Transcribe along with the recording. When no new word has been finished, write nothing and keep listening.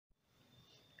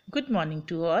Good morning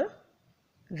to all.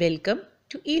 Welcome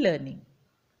to e-learning.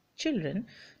 Children,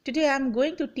 today I am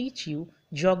going to teach you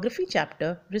Geography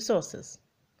chapter Resources.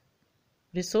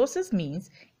 Resources means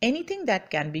anything that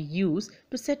can be used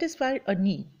to satisfy a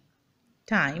need.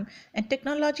 Time and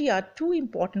technology are two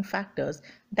important factors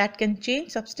that can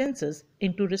change substances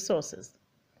into resources.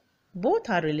 Both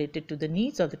are related to the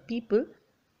needs of the people.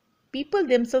 People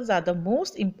themselves are the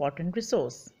most important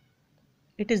resource.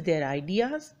 It is their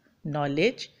ideas,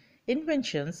 knowledge,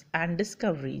 inventions, and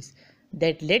discoveries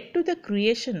that led to the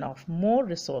creation of more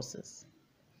resources.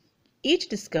 Each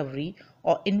discovery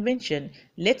or invention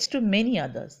leads to many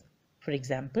others. For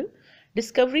example,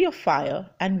 discovery of fire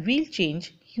and wheel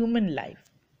change human life.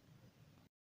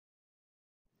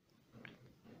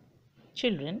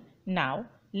 Children, now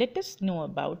let us know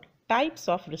about types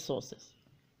of resources.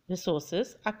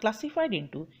 Resources are classified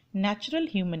into natural,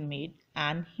 human-made,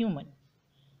 and human.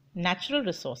 Natural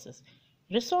resources.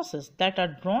 Resources that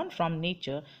are drawn from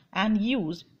nature and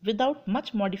used without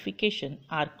much modification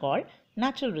are called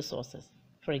natural resources.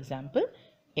 For example,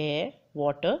 air,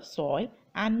 water, soil,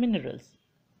 and minerals.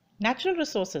 Natural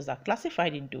resources are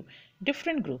classified into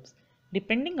different groups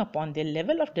depending upon their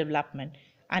level of development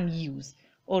and use,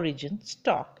 origin,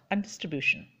 stock, and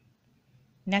distribution.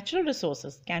 Natural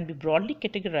resources can be broadly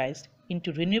categorized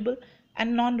into renewable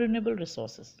and non-renewable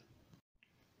resources.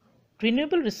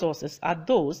 Renewable resources are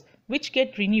those which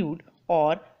get renewed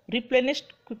or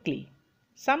replenished quickly.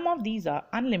 Some of these are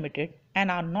unlimited and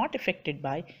are not affected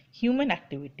by human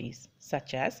activities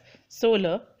such as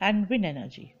solar and wind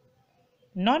energy.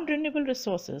 Non-renewable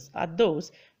resources are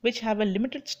those which have a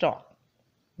limited stock.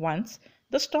 Once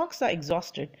the stocks are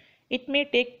exhausted, it may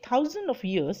take thousands of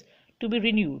years to be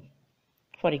renewed.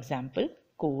 For example,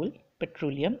 coal,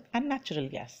 petroleum, and natural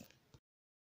gas.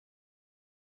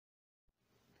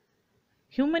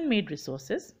 Human-made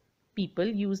resources. People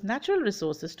use natural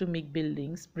resources to make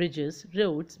buildings, bridges,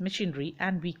 roads, machinery,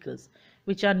 and vehicles,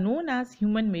 which are known as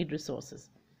human-made resources.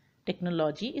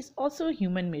 Technology is also a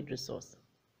human-made resource.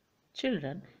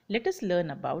 Children, let us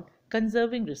learn about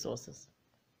conserving resources.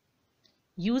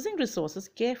 Using resources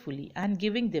carefully and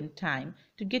giving them time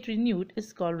to get renewed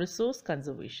is called resource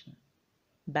conservation.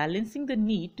 Balancing the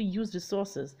need to use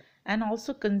resources and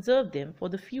also conserve them for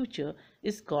the future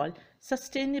is called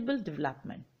sustainable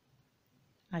development.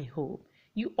 I hope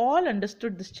you all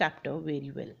understood this chapter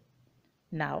very well.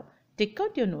 Now, take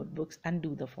out your notebooks and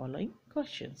do the following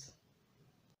questions.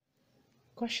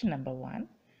 Question number 1.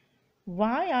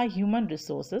 Why are human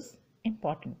resources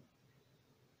important?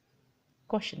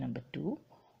 Question number 2.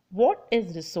 What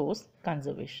is resource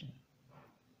conservation?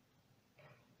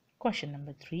 Question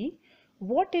number 3.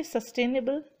 What is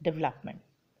sustainable development?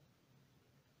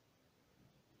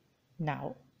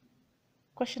 Now,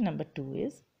 question number 2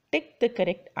 is tick the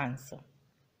correct answer.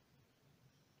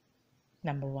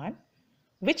 Number 1.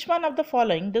 Which one of the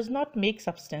following does not make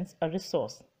substance a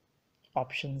resource?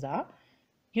 Options are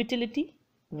utility,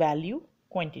 value,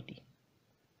 quantity.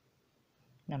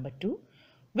 Number 2.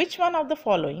 Which one of the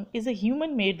following is a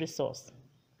human-made resource?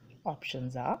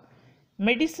 Options are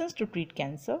medicines to treat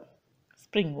cancer,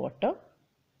 spring water,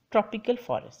 tropical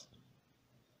forest.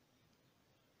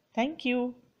 Thank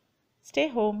you. Stay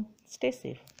home, stay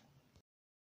safe.